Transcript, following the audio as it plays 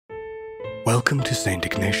Welcome to St.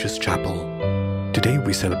 Ignatius Chapel. Today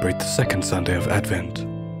we celebrate the second Sunday of Advent.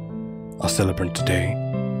 Our celebrant today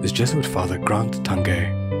is Jesuit Father Grant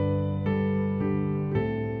Tungay.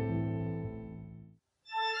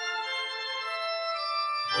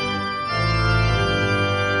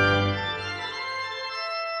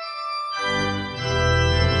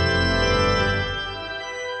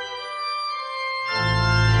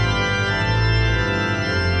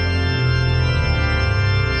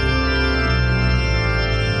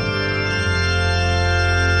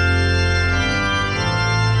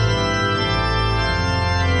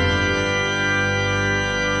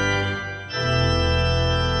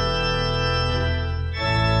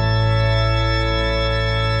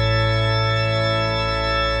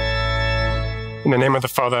 In the name of the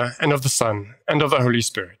Father, and of the Son, and of the Holy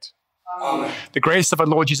Spirit. Amen. The grace of our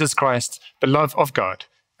Lord Jesus Christ, the love of God,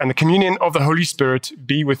 and the communion of the Holy Spirit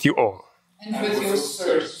be with you all. And with your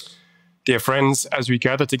spirit. Dear friends, as we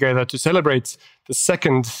gather together to celebrate the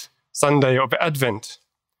second Sunday of Advent,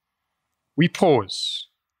 we pause.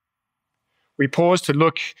 We pause to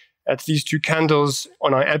look at these two candles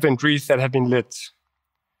on our Advent wreath that have been lit.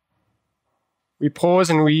 We pause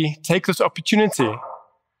and we take this opportunity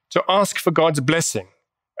to ask for God's blessing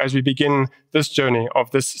as we begin this journey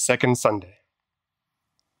of this second Sunday.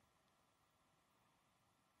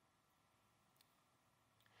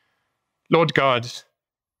 Lord God,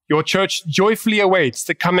 your church joyfully awaits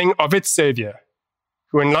the coming of its Savior,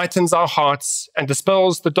 who enlightens our hearts and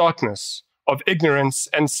dispels the darkness of ignorance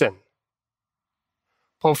and sin.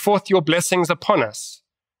 Pour forth your blessings upon us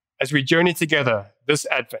as we journey together this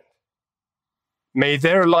Advent. May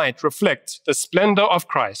their light reflect the splendor of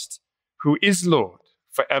Christ, who is Lord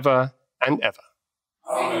forever and ever.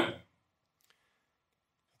 Amen.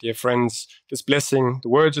 Dear friends, this blessing, the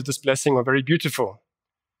words of this blessing are very beautiful.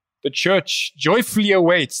 The church joyfully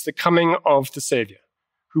awaits the coming of the Savior,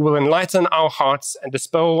 who will enlighten our hearts and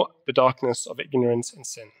dispel the darkness of ignorance and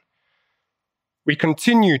sin. We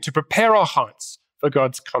continue to prepare our hearts for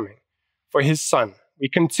God's coming, for his Son. We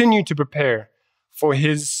continue to prepare for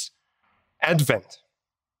his Advent.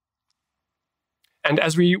 And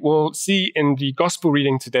as we will see in the gospel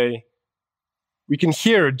reading today, we can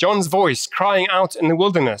hear John's voice crying out in the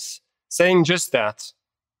wilderness, saying just that.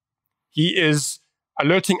 He is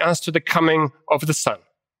alerting us to the coming of the Son.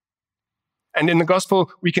 And in the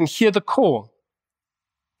gospel, we can hear the call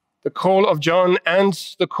of John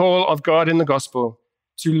and the call of God in the gospel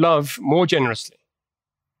to love more generously,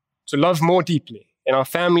 to love more deeply in our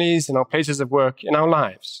families, in our places of work, in our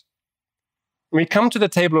lives. We come to the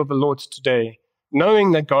table of the Lord today,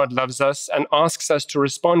 knowing that God loves us and asks us to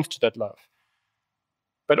respond to that love,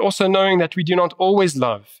 but also knowing that we do not always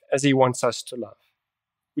love as he wants us to love.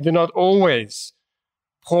 We do not always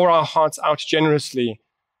pour our hearts out generously,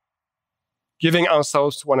 giving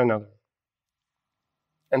ourselves to one another.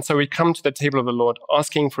 And so we come to the table of the Lord,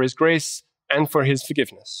 asking for his grace and for his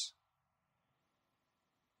forgiveness.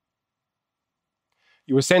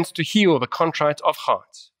 You were sent to heal the contrite of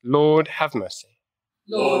heart. Lord, have mercy.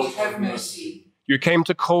 Lord, have mercy. You came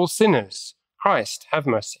to call sinners. Christ, have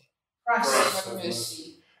mercy. Christ, have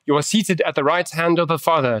mercy. You are seated at the right hand of the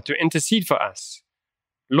Father to intercede for us.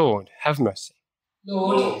 Lord, have mercy.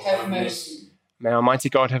 Lord, have mercy. May Almighty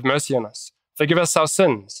God have mercy on us, forgive us our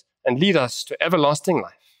sins, and lead us to everlasting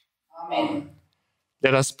life. Amen.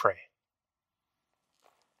 Let us pray.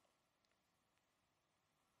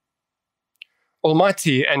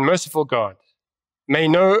 Almighty and merciful God, may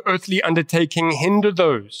no earthly undertaking hinder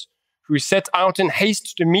those who set out in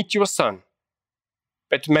haste to meet your Son,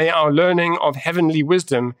 but may our learning of heavenly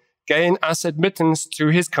wisdom gain us admittance to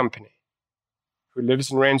his company, who lives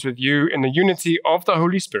and reigns with you in the unity of the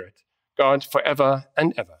Holy Spirit, God forever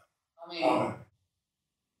and ever. Amen.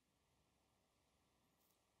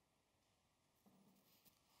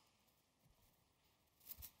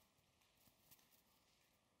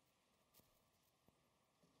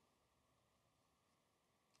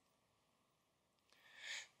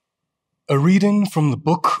 A reading from the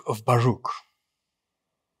book of Baruch.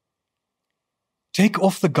 Take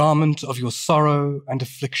off the garment of your sorrow and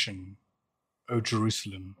affliction, O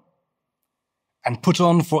Jerusalem, and put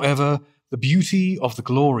on forever the beauty of the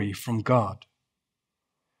glory from God.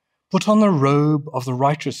 Put on the robe of the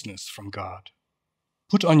righteousness from God.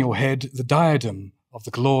 Put on your head the diadem of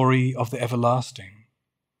the glory of the everlasting.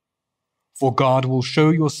 For God will show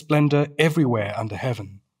your splendor everywhere under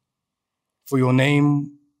heaven, for your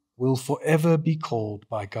name will forever be called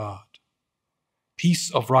by God.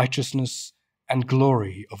 Peace of righteousness and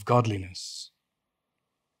glory of godliness.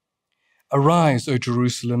 Arise, O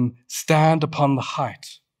Jerusalem, stand upon the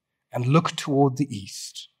height, and look toward the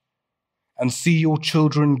east, and see your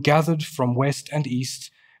children gathered from west and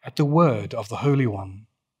east at the word of the Holy One,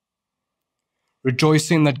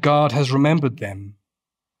 rejoicing that God has remembered them.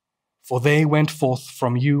 For they went forth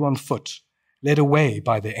from you on foot, led away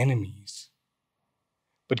by their enemies.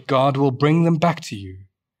 But God will bring them back to you,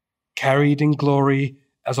 carried in glory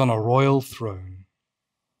as on a royal throne.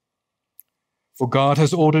 For God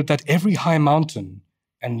has ordered that every high mountain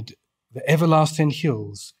and the everlasting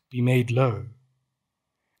hills be made low,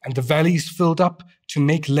 and the valleys filled up to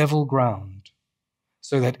make level ground,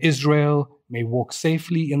 so that Israel may walk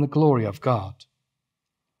safely in the glory of God.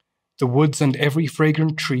 The woods and every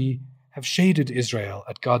fragrant tree have shaded Israel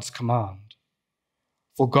at God's command.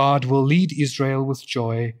 For God will lead Israel with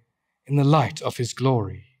joy in the light of his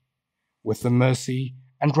glory, with the mercy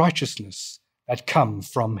and righteousness that come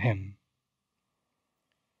from him.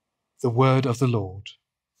 The word of the Lord.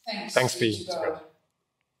 Thanks be to God.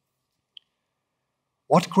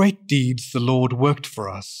 What great deeds the Lord worked for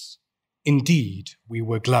us. Indeed, we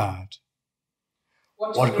were glad.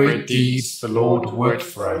 What great deeds the Lord worked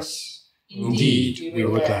for us. Indeed, we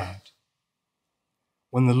were glad.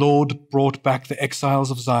 When the Lord brought back the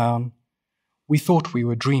exiles of Zion, we thought we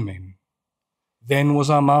were dreaming. Then was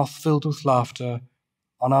our mouth filled with laughter,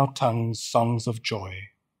 on our tongues songs of joy.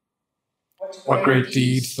 What great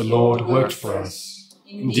deeds the Lord worked for us.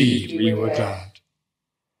 Indeed, we were glad.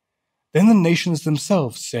 Then the nations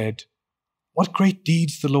themselves said, what great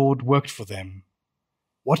deeds the Lord worked for them.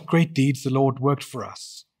 What great deeds the Lord worked for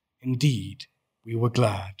us. Indeed, we were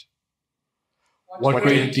glad. What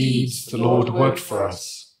great deeds the Lord worked for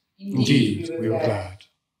us. Indeed, we were glad.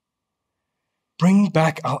 Bring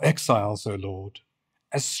back our exiles, O Lord,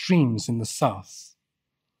 as streams in the south.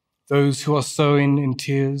 Those who are sown in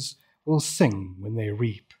tears will sing when they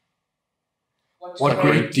reap. What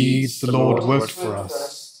great deeds the Lord worked for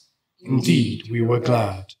us. Indeed, we were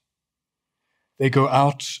glad. They go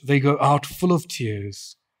out full of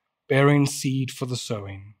tears, bearing seed for the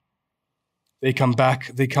sowing. They come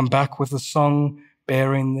back with a song,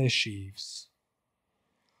 bearing their sheaves.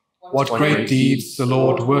 What great deeds the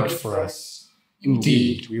Lord worked for us.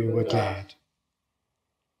 Indeed, we were glad.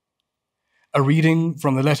 A reading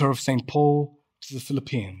from the letter of St. Paul to the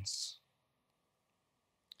Philippians.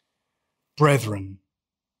 Brethren,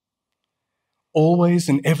 always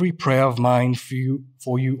in every prayer of mine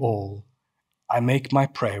for you all, I make my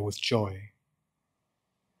prayer with joy,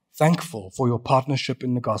 thankful for your partnership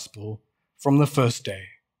in the gospel from the first day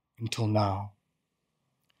until now.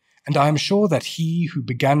 And I am sure that he who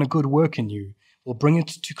began a good work in you will bring it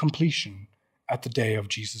to completion at the day of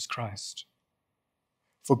Jesus Christ.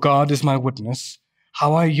 For God is my witness,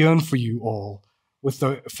 how I yearn for you all with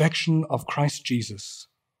the affection of Christ Jesus.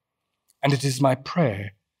 And it is my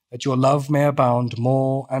prayer that your love may abound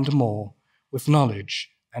more and more with knowledge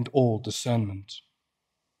and all discernment,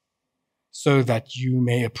 so that you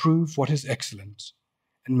may approve what is excellent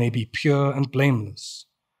and may be pure and blameless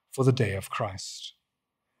for the day of Christ,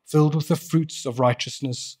 filled with the fruits of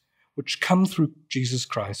righteousness which come through Jesus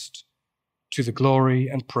Christ, to the glory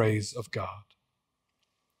and praise of God.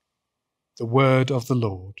 The word of the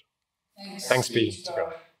Lord. Thanks be to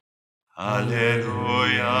God.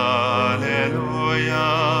 Alleluia, alleluia,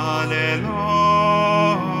 alleluia.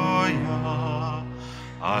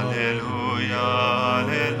 Alleluia,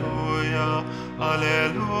 alleluia,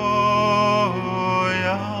 alleluia.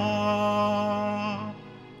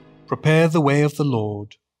 Prepare the way of the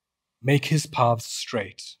Lord, make his paths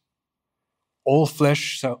straight. All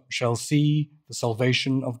flesh shall see the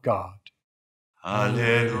salvation of God.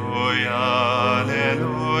 Alleluia,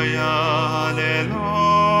 alleluia,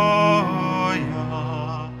 alleluia.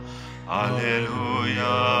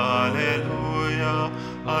 Alleluia, alleluia,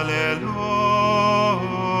 alleluia.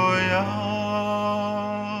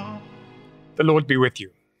 The Lord be with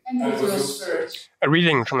you. And with your spirit. A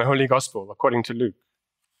reading from the Holy Gospel according to Luke.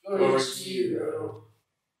 Glory to you, O Lord.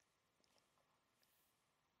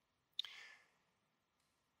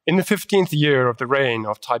 In the 15th year of the reign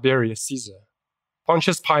of Tiberius Caesar,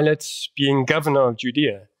 Pontius Pilate being governor of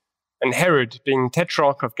Judea, and Herod being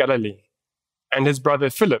tetrarch of Galilee, and his brother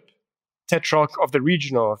Philip, tetrarch of the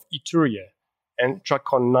region of Iturea and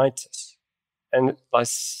Trachonitis, and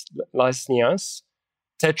Lysanias,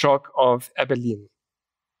 tetrarch of Abilene,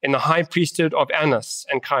 in the high priesthood of Annas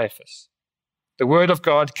and Caiaphas. The word of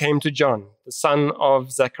God came to John, the son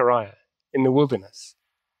of Zechariah, in the wilderness.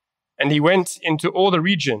 And he went into all the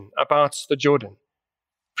region about the Jordan,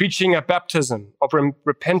 preaching a baptism of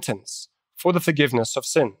repentance for the forgiveness of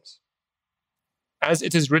sins. As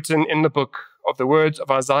it is written in the book of the words of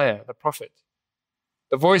Isaiah the prophet,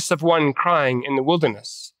 the voice of one crying in the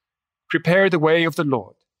wilderness, prepare the way of the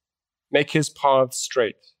Lord, make his paths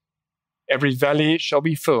straight. Every valley shall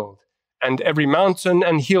be filled, and every mountain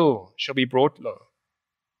and hill shall be brought low,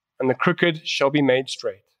 and the crooked shall be made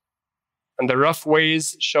straight, and the rough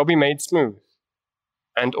ways shall be made smooth,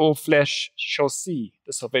 and all flesh shall see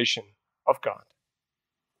the salvation of God.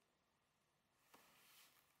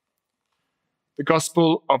 The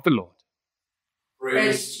Gospel of the Lord.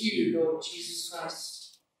 Praise to you, Lord Jesus Christ.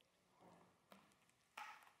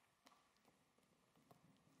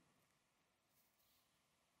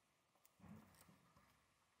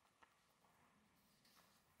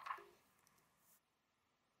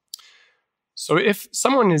 So if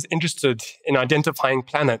someone is interested in identifying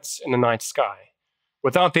planets in the night sky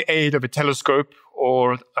without the aid of a telescope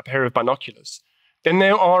or a pair of binoculars, then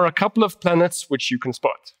there are a couple of planets which you can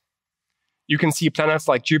spot. You can see planets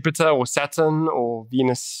like Jupiter or Saturn or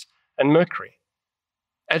Venus and Mercury.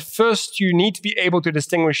 At first, you need to be able to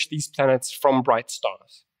distinguish these planets from bright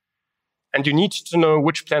stars. And you need to know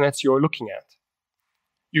which planets you're looking at.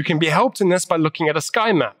 You can be helped in this by looking at a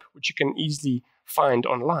sky map, which you can easily find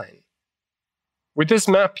online. With this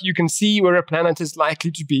map, you can see where a planet is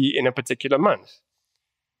likely to be in a particular month.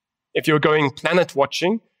 If you're going planet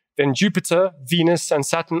watching, then Jupiter, Venus, and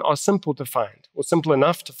Saturn are simple to find, or simple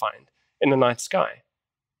enough to find, in the night sky.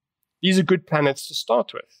 These are good planets to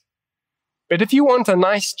start with. But if you want a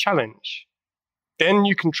nice challenge, then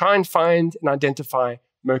you can try and find and identify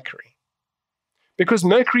Mercury. Because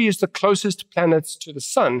Mercury is the closest planet to the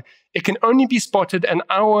Sun, it can only be spotted an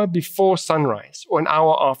hour before sunrise or an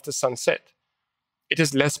hour after sunset. It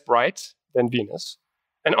is less bright than Venus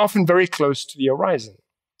and often very close to the horizon.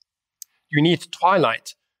 You need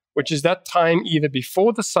twilight, which is that time either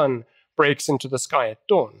before the sun breaks into the sky at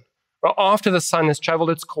dawn or after the sun has traveled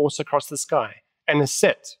its course across the sky and is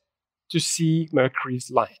set to see Mercury's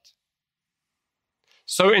light.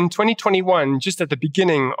 So in 2021, just at the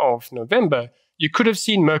beginning of November, you could have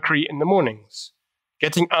seen Mercury in the mornings,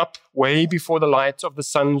 getting up way before the light of the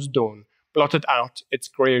sun's dawn blotted out its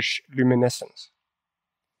grayish luminescence.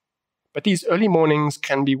 But these early mornings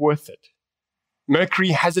can be worth it. Mercury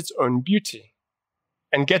has its own beauty,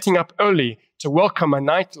 and getting up early to welcome a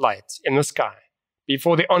night light in the sky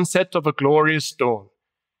before the onset of a glorious dawn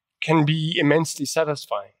can be immensely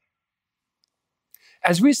satisfying.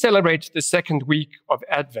 As we celebrate the second week of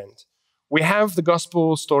Advent, we have the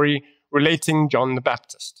gospel story relating John the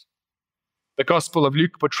Baptist. The Gospel of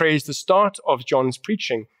Luke portrays the start of John's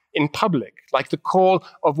preaching in public, like the call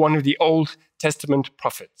of one of the Old Testament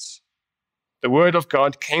prophets. The word of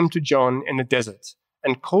God came to John in the desert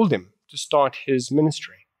and called him to start his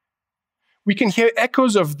ministry. We can hear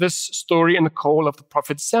echoes of this story in the call of the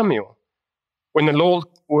prophet Samuel, when the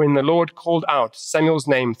Lord called out Samuel's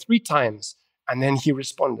name 3 times, and then he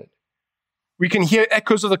responded. We can hear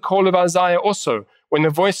echoes of the call of Isaiah also, when the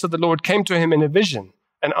voice of the Lord came to him in a vision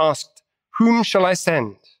and asked, "Whom shall I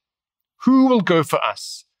send? Who will go for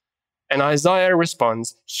us?" And Isaiah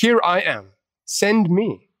responds, "Here I am, send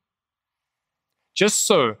me." Just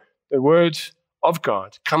so, the word of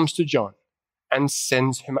God comes to John and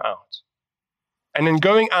sends him out. And in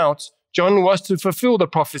going out, John was to fulfill the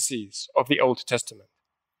prophecies of the Old Testament.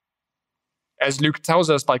 As Luke tells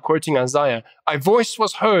us by quoting Isaiah, "A voice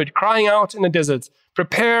was heard crying out in the desert,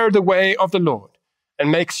 'Prepare the way of the Lord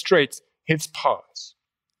and make straight his paths.'"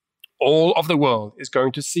 All of the world is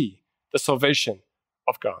going to see the salvation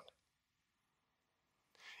of God.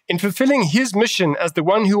 In fulfilling his mission as the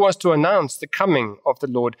one who was to announce the coming of the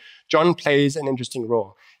Lord, John plays an interesting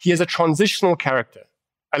role. He is a transitional character,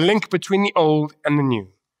 a link between the old and the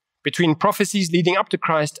new, between prophecies leading up to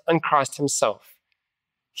Christ and Christ himself.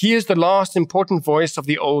 He is the last important voice of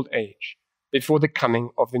the old age, before the coming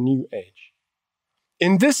of the new age.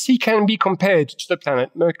 In this, he can be compared to the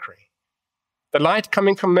planet Mercury. The light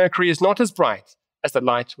coming from Mercury is not as bright as the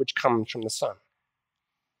light which comes from the sun.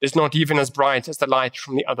 It's not even as bright as the light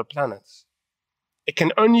from the other planets. It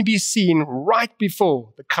can only be seen right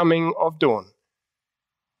before the coming of dawn.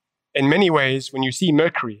 In many ways, when you see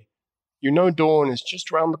Mercury, you know dawn is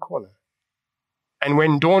just around the corner. And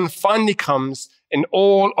when dawn finally comes in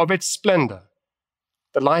all of its splendor,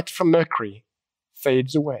 the light from Mercury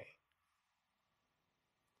fades away.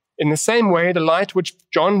 In the same way, the light which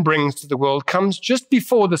John brings to the world comes just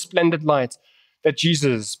before the splendid light that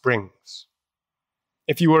Jesus brings.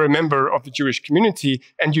 If you were a member of the Jewish community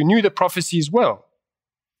and you knew the prophecies well,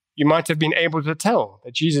 you might have been able to tell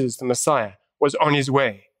that Jesus, the Messiah, was on his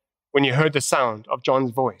way when you heard the sound of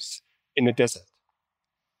John's voice in the desert.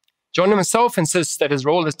 John himself insists that his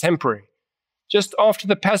role is temporary. Just after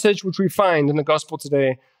the passage which we find in the gospel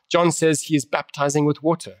today, John says he is baptizing with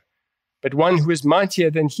water, but one who is mightier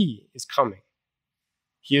than he is coming.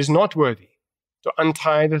 He is not worthy to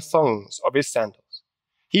untie the thongs of his sandals.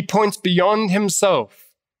 He points beyond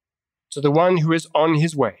himself to the one who is on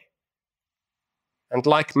his way. And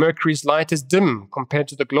like Mercury's light is dim compared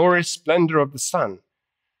to the glorious splendor of the sun,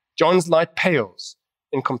 John's light pales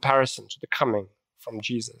in comparison to the coming from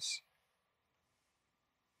Jesus.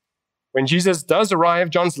 When Jesus does arrive,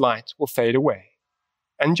 John's light will fade away.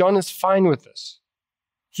 And John is fine with this.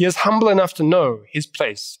 He is humble enough to know his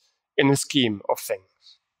place in the scheme of things.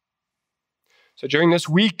 So during this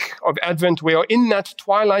week of Advent, we are in that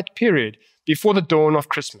twilight period before the dawn of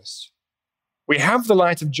Christmas. We have the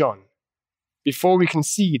light of John before we can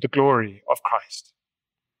see the glory of Christ.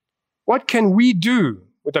 What can we do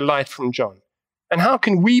with the light from John? And how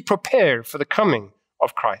can we prepare for the coming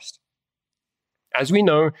of Christ? As we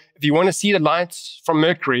know, if you want to see the light from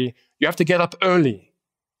Mercury, you have to get up early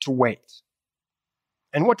to wait.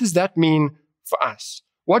 And what does that mean for us?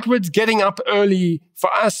 What would getting up early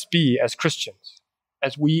for us be as Christians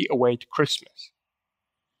as we await Christmas?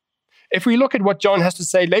 If we look at what John has to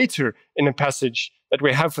say later in the passage that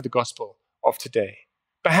we have for the gospel of today,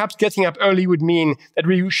 perhaps getting up early would mean that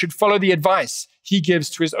we should follow the advice he gives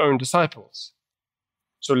to his own disciples.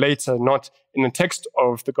 So later, not in the text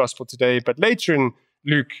of the gospel today, but later in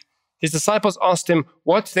Luke, his disciples asked him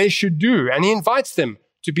what they should do, and he invites them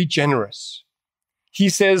to be generous. He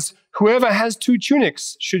says, whoever has 2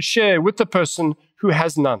 tunics should share with the person who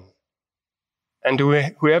has none, and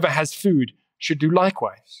whoever has food should do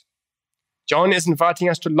likewise. John is inviting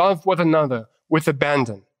us to love one another with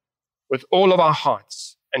abandon, with all of our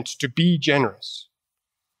hearts, and to be generous.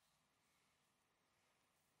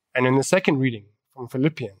 And in the second reading from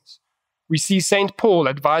Philippians, we see St. Paul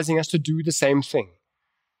advising us to do the same thing.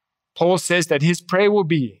 Paul says that his prayer will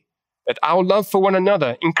be that our love for one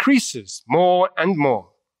another increases more and more.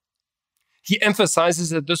 He emphasizes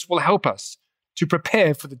that this will help us to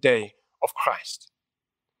prepare for the day of Christ.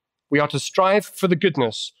 We are to strive for the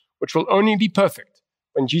goodness which will only be perfect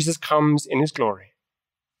when Jesus comes in his glory.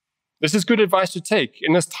 This is good advice to take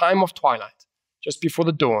in this time of twilight, just before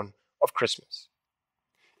the dawn of Christmas.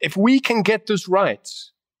 If we can get this right,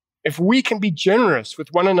 if we can be generous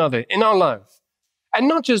with one another in our love, and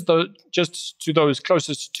not just to those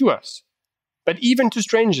closest to us, but even to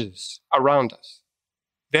strangers around us,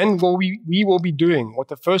 then we will be doing what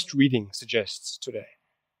the first reading suggests today.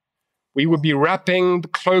 We will be wrapping the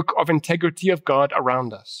cloak of integrity of God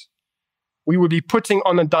around us. We will be putting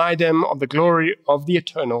on a diadem of the glory of the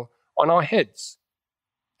eternal on our heads.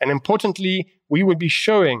 And importantly, we will be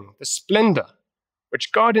showing the splendor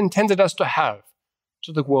which God intended us to have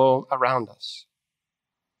to the world around us.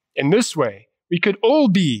 In this way, we could all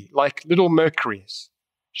be like little Mercuries,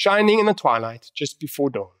 shining in the twilight just before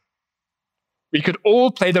dawn. We could all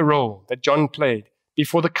play the role that John played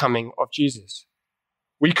before the coming of Jesus.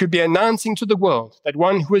 We could be announcing to the world that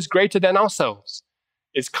one who is greater than ourselves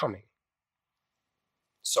is coming.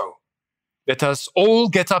 So, let us all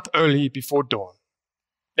get up early before dawn.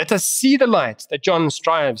 Let us see the light that John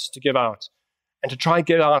strives to give out, and to try and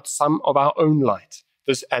get out some of our own light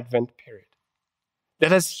this Advent period.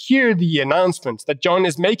 Let us hear the announcement that John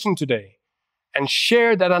is making today and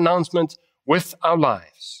share that announcement with our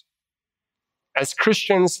lives. As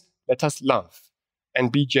Christians, let us love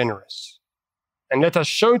and be generous. And let us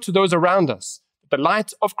show to those around us that the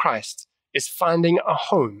light of Christ is finding a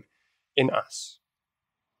home in us.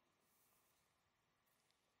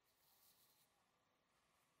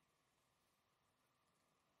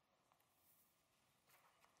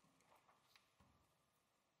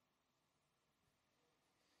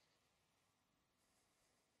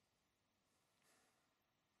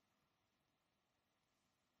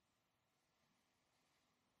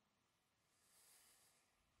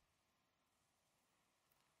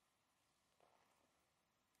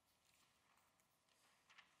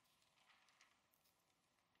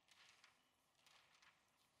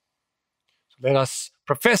 Let us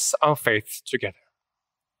profess our faith together.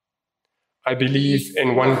 I believe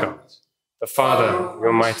in one God, the Father, the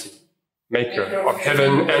Almighty, maker of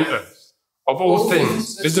heaven and earth, of all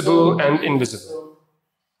things visible and invisible.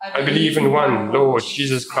 I believe in one Lord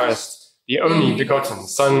Jesus Christ, the only begotten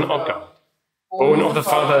Son of God, born of the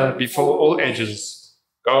Father before all ages,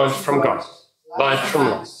 God from God, light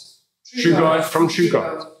from light, true God from true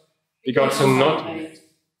God, begotten not made,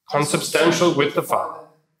 consubstantial with the Father.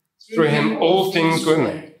 Through him all things were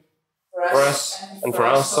made. For us and for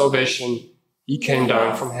our salvation, he came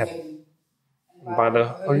down from heaven. And by the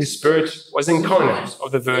Holy Spirit was incarnate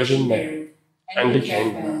of the Virgin Mary, and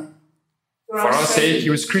became man. For our sake he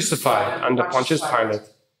was crucified under Pontius Pilate.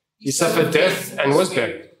 He suffered death and was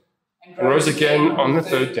buried, and rose again on the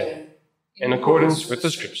third day. in accordance with the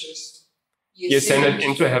Scriptures. He ascended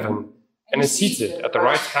into heaven and is seated at the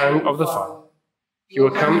right hand of the Father. He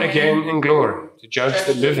will come again in glory to judge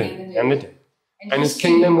the living and the dead, and his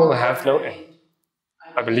kingdom will have no end.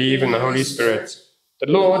 I believe in the Holy Spirit,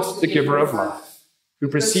 the Lord, the giver of life, who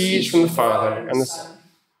proceeds from the Father and the Son.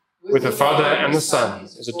 With the Father and the Son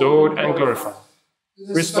is adored and glorified,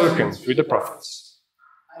 who has spoken through the prophets.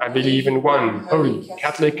 I believe in one holy,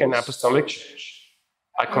 Catholic and Apostolic Church.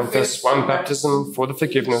 I confess one baptism for the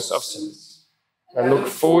forgiveness of sins, and I look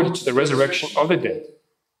forward to the resurrection of the dead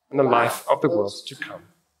and the life of the world to come.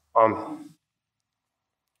 Amen.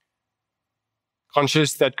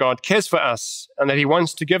 Conscious that God cares for us and that he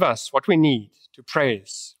wants to give us what we need to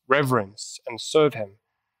praise, reverence, and serve him,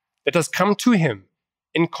 let us come to him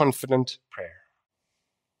in confident prayer.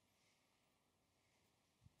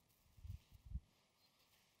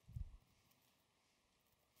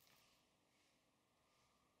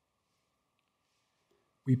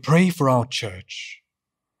 We pray for our church.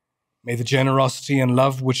 May the generosity and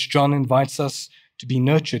love which John invites us to be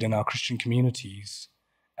nurtured in our Christian communities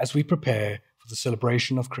as we prepare for the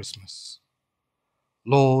celebration of Christmas.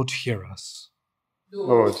 Lord, hear us.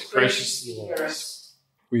 Lord, graciously hear us.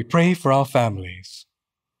 We pray for our families.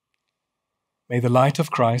 May the light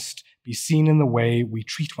of Christ be seen in the way we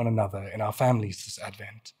treat one another in our families this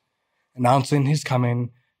Advent, announcing his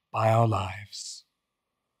coming by our lives.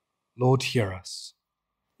 Lord, hear us.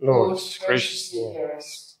 Lord, graciously hear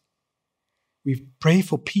us. We pray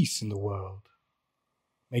for peace in the world.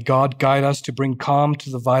 May God guide us to bring calm to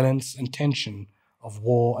the violence and tension of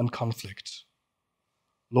war and conflict.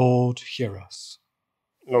 Lord, hear us.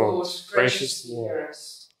 Lord, graciously hear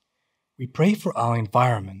us. We pray for our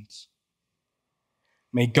environment.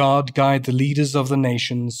 May God guide the leaders of the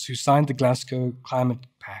nations who signed the Glasgow Climate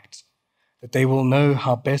Pact, that they will know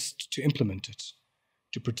how best to implement it,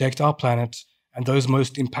 to protect our planet and those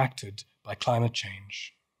most impacted by climate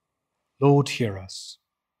change. Lord, hear us.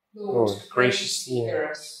 Lord, graciously hear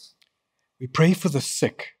us. We pray for the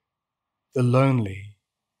sick, the lonely,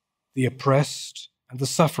 the oppressed, and the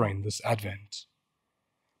suffering this Advent.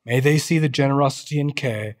 May they see the generosity and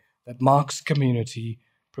care that marks a community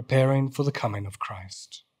preparing for the coming of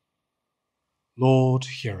Christ. Lord,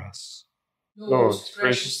 hear us. Lord,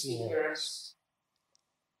 graciously hear us.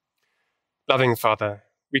 Loving Father,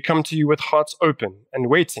 we come to you with hearts open and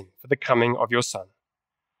waiting for the coming of your Son.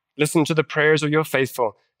 Listen to the prayers of your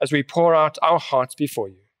faithful as we pour out our hearts before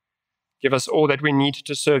you. Give us all that we need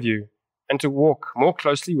to serve you and to walk more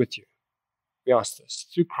closely with you. We ask this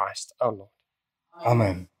through Christ our Lord.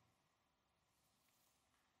 Amen.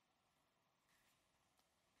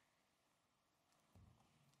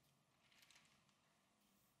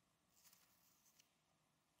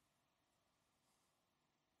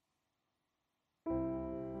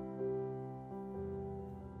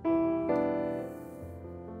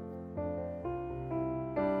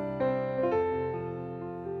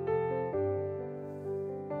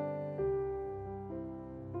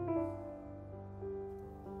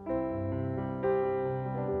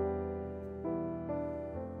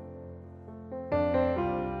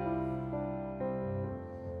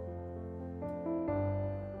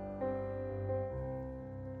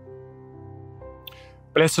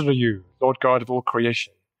 Blessed are you, Lord God of all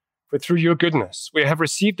creation, for through your goodness we have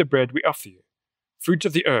received the bread we offer you, fruit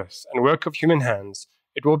of the earth and work of human hands.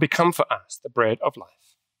 It will become for us the bread of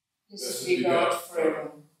life. Blessed be God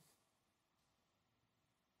forever.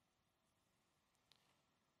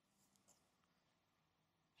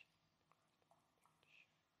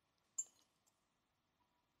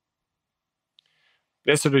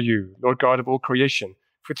 Blessed are you, Lord God of all creation,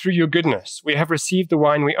 for through your goodness we have received the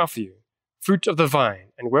wine we offer you, fruit of the vine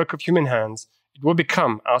and work of human hands. It will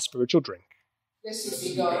become our spiritual drink. Blessed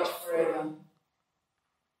be God forever.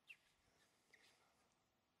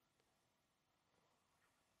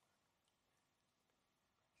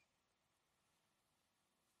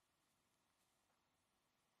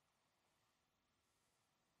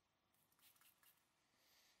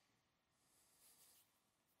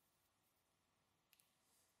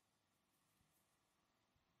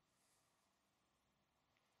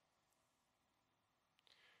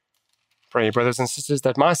 Pray, brothers and sisters,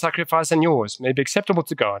 that my sacrifice and yours may be acceptable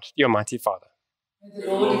to God, the Almighty Father. May the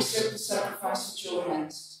Lord accept the sacrifice at your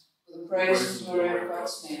hands, for the praise and glory of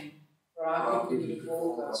God's name, for our good and for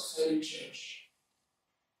all God's holy church.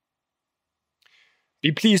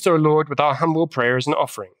 Be pleased, O Lord, with our humble prayers and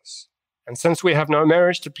offerings. And since we have no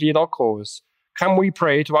merit to plead our cause, come, we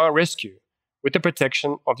pray, to our rescue with the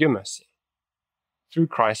protection of your mercy. Through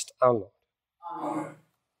Christ our Lord. Amen.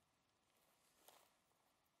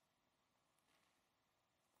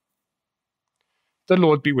 The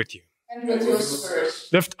Lord be with you. And with your spirit.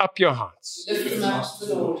 Lift up your hearts. Lift them up to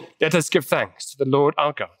the Lord. Let us give thanks to the Lord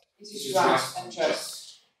our God. It is right and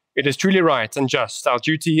just. It is truly right and just, our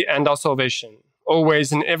duty and our salvation,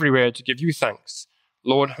 always and everywhere to give you thanks,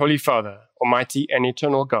 Lord, Holy Father, Almighty and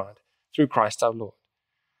eternal God, through Christ our Lord.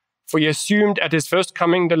 For he assumed at his first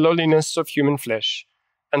coming the lowliness of human flesh,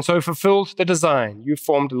 and so fulfilled the design you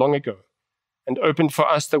formed long ago, and opened for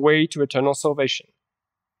us the way to eternal salvation,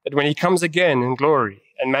 that when he comes again in glory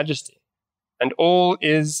and majesty, and all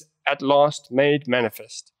is at last made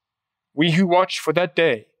manifest, we who watch for that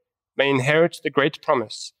day may inherit the great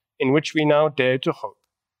promise in which we now dare to hope.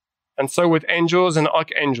 And so with angels and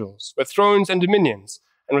archangels, with thrones and dominions,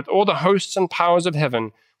 and with all the hosts and powers of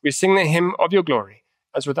heaven, we sing the hymn of your glory,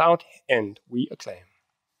 as without end we acclaim.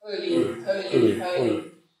 Holy, holy, holy,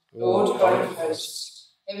 Lord God of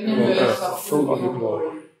hosts, heaven and earth are full of your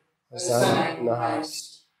glory. Hosanna in the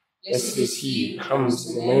highest. Blessed is he who comes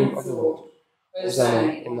in the name of the Lord.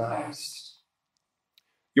 Hosanna in the highest.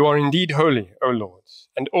 You are indeed holy, O Lord,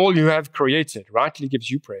 and all you have created rightly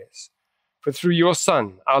gives you praise. For through your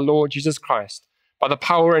Son, our Lord Jesus Christ, by the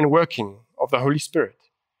power and working of the Holy Spirit,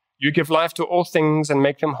 you give life to all things and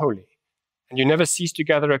make them holy, and you never cease to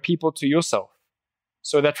gather a people to yourself,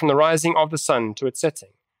 so that from the rising of the sun to its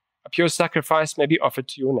setting, a pure sacrifice may be offered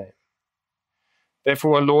to your name.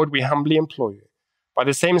 Therefore, O Lord, we humbly implore you, by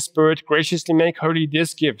the same Spirit, graciously make holy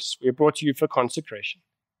these gifts we have brought to you for consecration,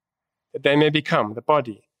 that they may become the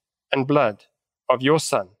body and blood of your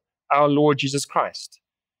Son, our Lord Jesus Christ,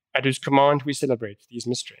 at whose command we celebrate these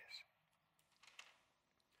mysteries.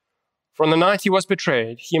 For on the night he was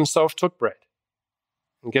betrayed, he himself took bread,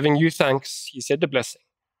 and giving you thanks, he said the blessing,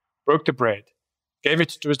 broke the bread, gave it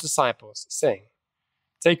to his disciples, saying,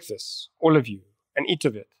 "Take this, all of you, and eat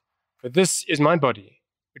of it, for this is my body,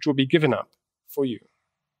 which will be given up for you."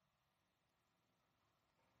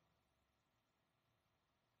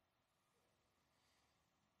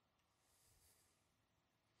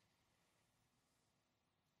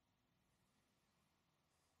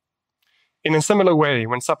 In a similar way,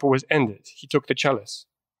 when supper was ended, he took the chalice.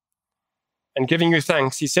 And giving you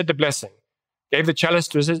thanks, he said the blessing, gave the chalice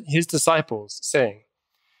to his disciples, saying,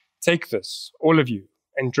 "Take this, all of you,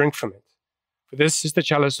 and drink from it, for this is the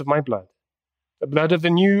chalice of my blood, the blood of the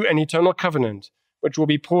new and eternal covenant, which will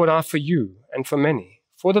be poured out for you and for many,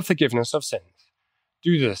 for the forgiveness of sins.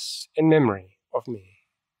 Do this in memory of me."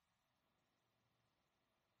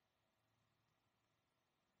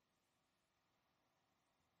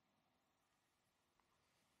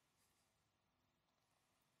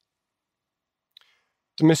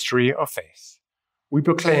 The mystery of faith. We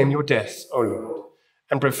proclaim your death, O Lord,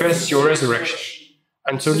 and profess your resurrection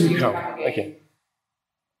until you come again.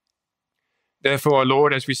 Therefore, O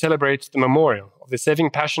Lord, as we celebrate the memorial of the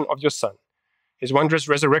saving passion of your Son, his wondrous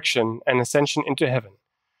resurrection and ascension into heaven,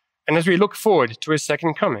 and as we look forward to his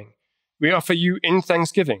second coming, we offer you in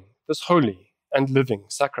thanksgiving this holy and living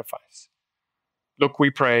sacrifice. Look,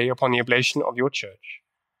 we pray, upon the oblation of your church,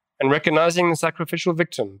 and recognizing the sacrificial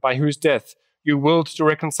victim by whose death you willed to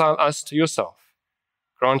reconcile us to yourself,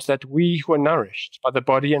 grant that we who are nourished by the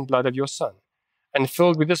body and blood of your Son, and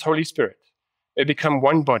filled with his Holy Spirit, may become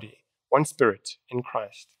one body, one spirit in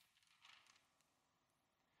Christ.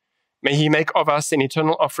 May he make of us an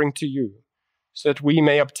eternal offering to you, so that we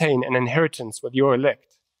may obtain an inheritance with your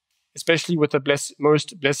elect, especially with the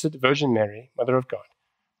most blessed Virgin Mary, Mother of God,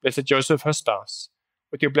 blessed Joseph, her spouse,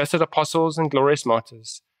 with your blessed apostles and glorious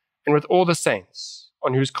martyrs, and with all the saints,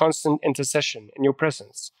 on whose constant intercession in your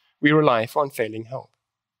presence we rely for unfailing help.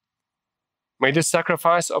 May this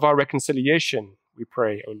sacrifice of our reconciliation, we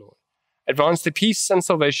pray, O Lord, advance the peace and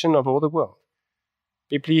salvation of all the world.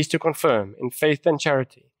 Be pleased to confirm in faith and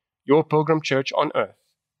charity your pilgrim church on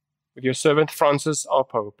earth, with your servant Francis, our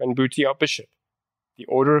Pope, and Booty, our Bishop, the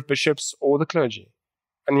order of bishops, all the clergy,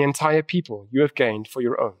 and the entire people you have gained for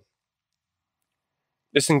your own.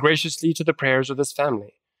 Listen graciously to the prayers of this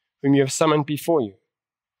family, whom you have summoned before you.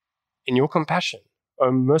 In your compassion, O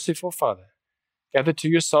merciful Father, gather to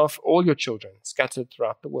yourself all your children scattered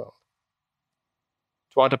throughout the world.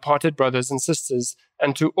 To our departed brothers and sisters,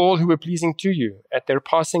 and to all who were pleasing to you at their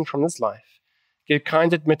passing from this life, give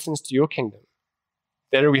kind admittance to your kingdom.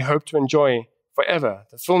 There we hope to enjoy forever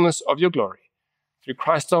the fullness of your glory, through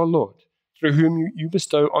Christ our Lord, through whom you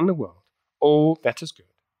bestow on the world all that is good.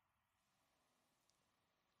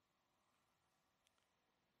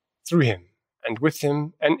 Through him, and with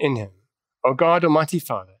him, and in him, O God, Almighty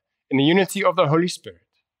Father, in the unity of the Holy Spirit,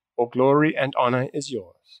 all glory and honor is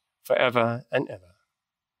yours, forever and ever.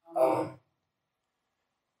 Amen.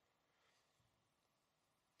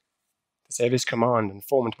 The Saviour's command,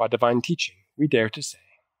 informed by divine teaching, we dare to say,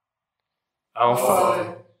 Our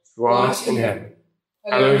Father, who art in heaven,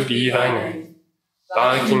 hallowed be thy name.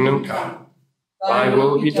 Thy kingdom come, thy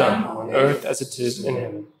will be done on earth as it is in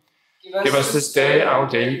heaven. Give us this day our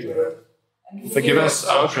daily bread, and forgive us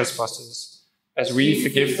our trespasses, as we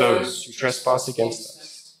forgive those who trespass against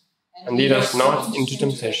us. And lead us not into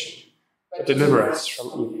temptation, but deliver us from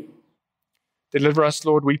evil. Deliver us,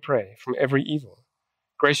 Lord, we pray, from every evil.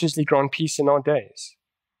 Graciously grant peace in our days,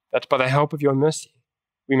 that by the help of your mercy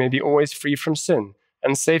we may be always free from sin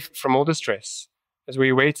and safe from all distress, as we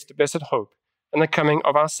await the blessed hope and the coming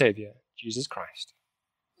of our Saviour, Jesus Christ.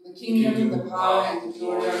 For the kingdom, the power, and the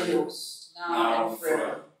glory are yours, now and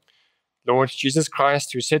forever. Lord Jesus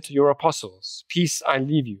Christ, who said to your apostles, Peace I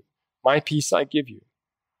leave you, my peace I give you,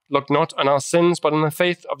 look not on our sins but on the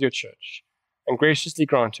faith of your church, and graciously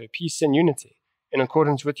grant her peace and unity in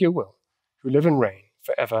accordance with your will, who live and reign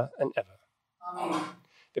forever and ever. Amen.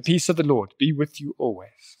 The peace of the Lord be with you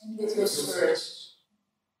always. And with your spirit.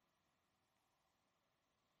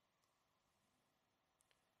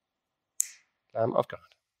 Lamb of God.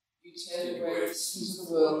 You take away the sins of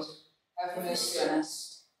the world, have mercy on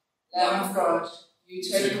us. Lamb of God, you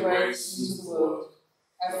take away the sins of the world,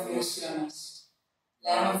 have mercy on us.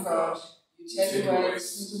 Lamb of God, you take away the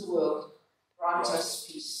sins of the world, grant us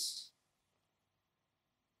peace.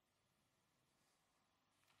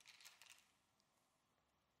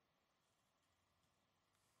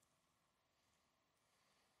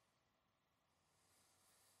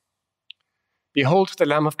 Behold the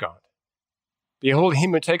Lamb of God. Behold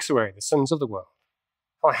him who takes away the sins of the world.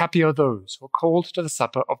 How happy are those who are called to the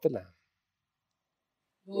supper of the Lamb.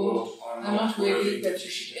 Lord, I am not worthy that you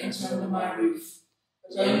should enter under my roof,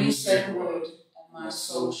 but only say the word, and my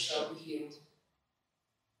soul shall be healed.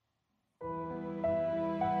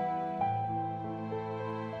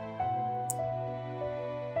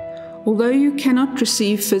 Although you cannot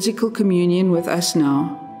receive physical communion with us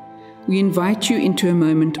now, we invite you into a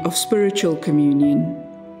moment of spiritual communion.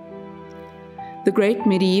 The great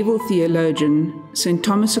medieval theologian, St.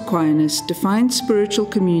 Thomas Aquinas, defined spiritual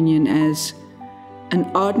communion as an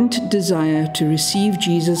ardent desire to receive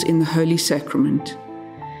Jesus in the Holy Sacrament,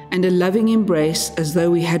 and a loving embrace as though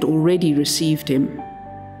we had already received him.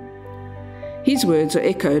 His words are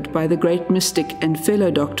echoed by the great mystic and fellow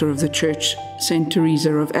doctor of the Church, St.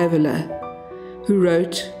 Teresa of Avila, who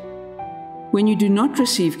wrote, "When you do not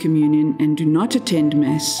receive communion and do not attend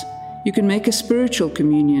Mass, you can make a spiritual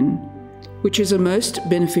communion, which is a most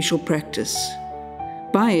beneficial practice.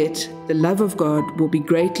 By it, the love of God will be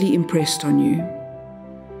greatly impressed on you."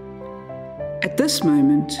 At this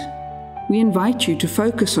moment, we invite you to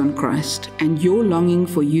focus on Christ and your longing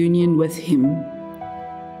for union with him.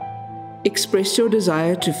 Express your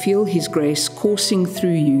desire to feel his grace coursing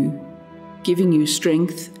through you, giving you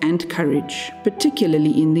strength and courage,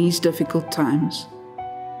 particularly in these difficult times.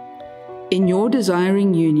 In your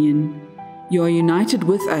desiring union, you are united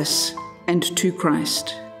with us and to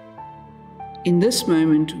Christ. In this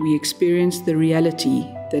moment, we experience the reality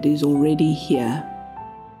that is already here.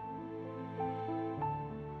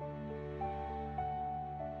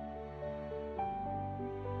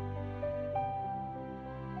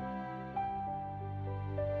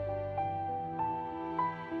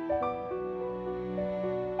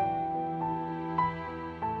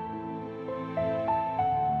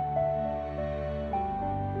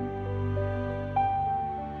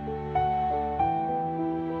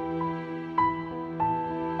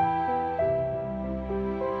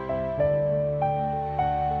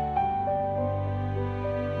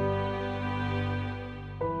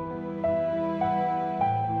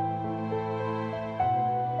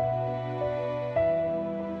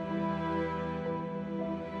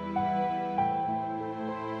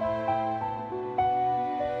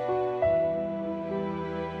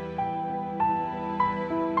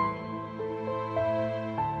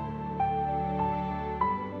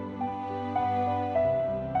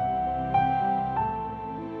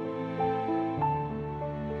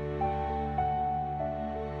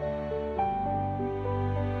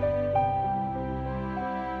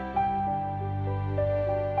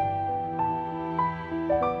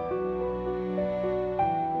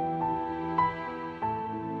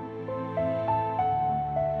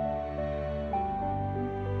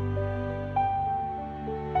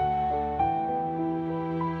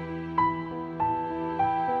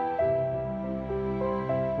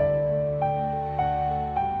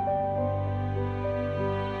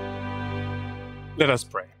 Let us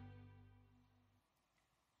pray.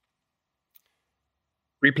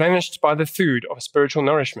 Replenished by the food of spiritual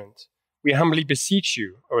nourishment, we humbly beseech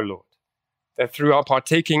you, O Lord, that through our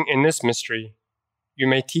partaking in this mystery, you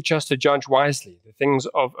may teach us to judge wisely the things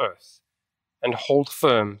of earth and hold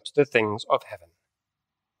firm to the things of heaven.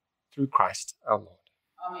 Through Christ our Lord.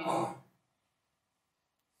 Amen.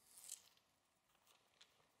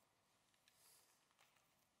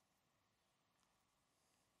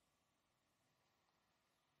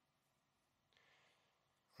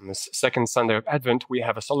 On this second Sunday of Advent, we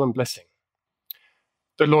have a solemn blessing.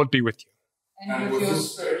 The Lord be with you. And with your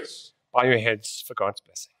spirit. Bow your heads for God's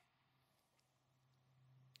blessing.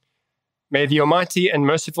 May the Almighty and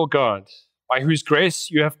merciful God, by whose grace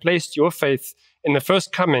you have placed your faith in the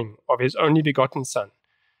first coming of his only begotten Son,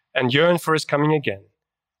 and yearn for his coming again,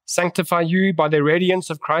 sanctify you by the radiance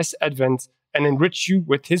of Christ's advent and enrich you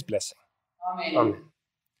with his blessing. Amen. Amen.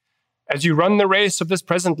 As you run the race of this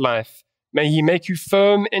present life, may he make you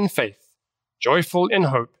firm in faith, joyful in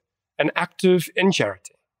hope, and active in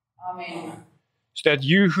charity. Amen. So that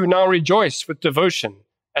you who now rejoice with devotion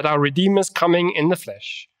at our Redeemer's coming in the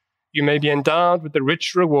flesh, you may be endowed with the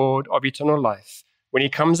rich reward of eternal life when he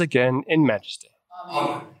comes again in majesty.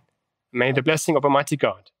 Amen. May the blessing of Almighty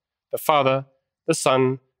God, the Father, the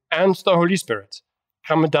Son, and the Holy Spirit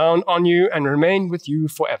come down on you and remain with you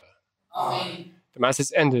forever. Amen. The Mass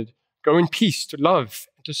is ended. Go in peace to love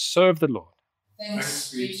and to serve the Lord.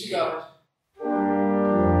 Thanks be to God.